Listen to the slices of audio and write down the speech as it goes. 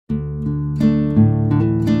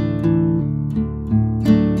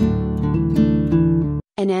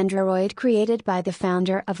android created by the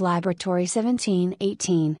founder of Laboratory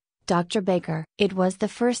 1718, Dr. Baker. It was the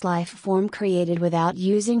first life form created without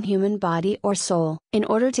using human body or soul. In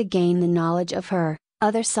order to gain the knowledge of her,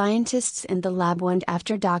 other scientists in the lab went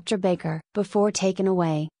after Dr. Baker. Before taken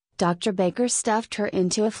away, Dr. Baker stuffed her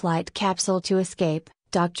into a flight capsule to escape.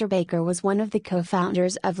 Dr. Baker was one of the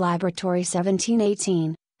co-founders of Laboratory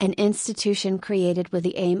 1718, an institution created with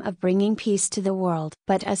the aim of bringing peace to the world.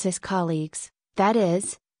 But as his colleagues, that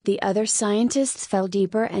is, the other scientists, fell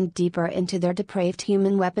deeper and deeper into their depraved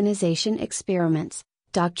human weaponization experiments,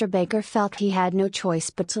 Dr. Baker felt he had no choice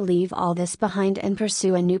but to leave all this behind and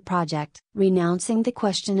pursue a new project. Renouncing the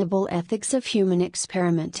questionable ethics of human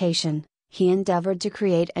experimentation, he endeavored to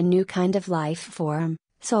create a new kind of life form,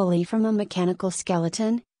 solely from a mechanical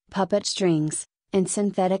skeleton, puppet strings, and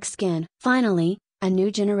synthetic skin. Finally, a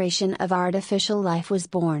new generation of artificial life was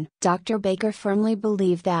born. Dr. Baker firmly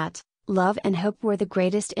believed that love and hope were the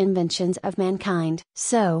greatest inventions of mankind.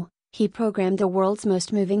 So, he programmed the world's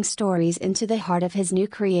most moving stories into the heart of his new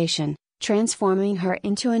creation, transforming her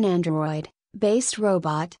into an android-based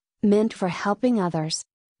robot, meant for helping others.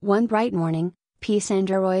 One bright morning, Peace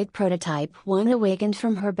Android Prototype 1 awakened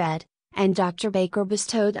from her bed, and Dr. Baker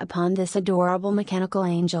bestowed upon this adorable mechanical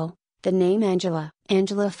angel the name Angela.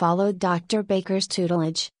 Angela followed Dr. Baker's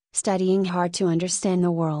tutelage, studying hard to understand the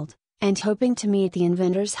world, and hoping to meet the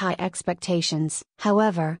inventor's high expectations.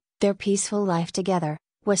 However, their peaceful life together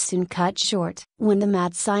was soon cut short. When the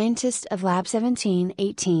mad scientist of Lab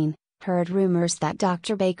 1718 heard rumors that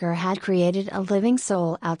Dr. Baker had created a living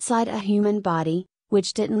soul outside a human body,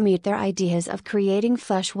 which didn't meet their ideas of creating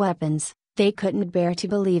flesh weapons, they couldn't bear to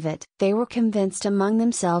believe it. They were convinced among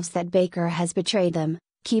themselves that Baker has betrayed them,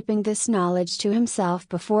 keeping this knowledge to himself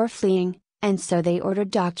before fleeing, and so they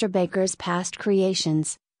ordered Dr. Baker's past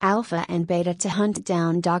creations, Alpha and Beta, to hunt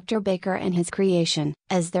down Dr. Baker and his creation.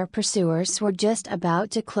 As their pursuers were just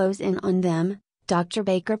about to close in on them, Dr.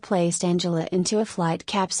 Baker placed Angela into a flight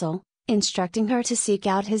capsule, instructing her to seek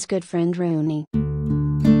out his good friend Rooney.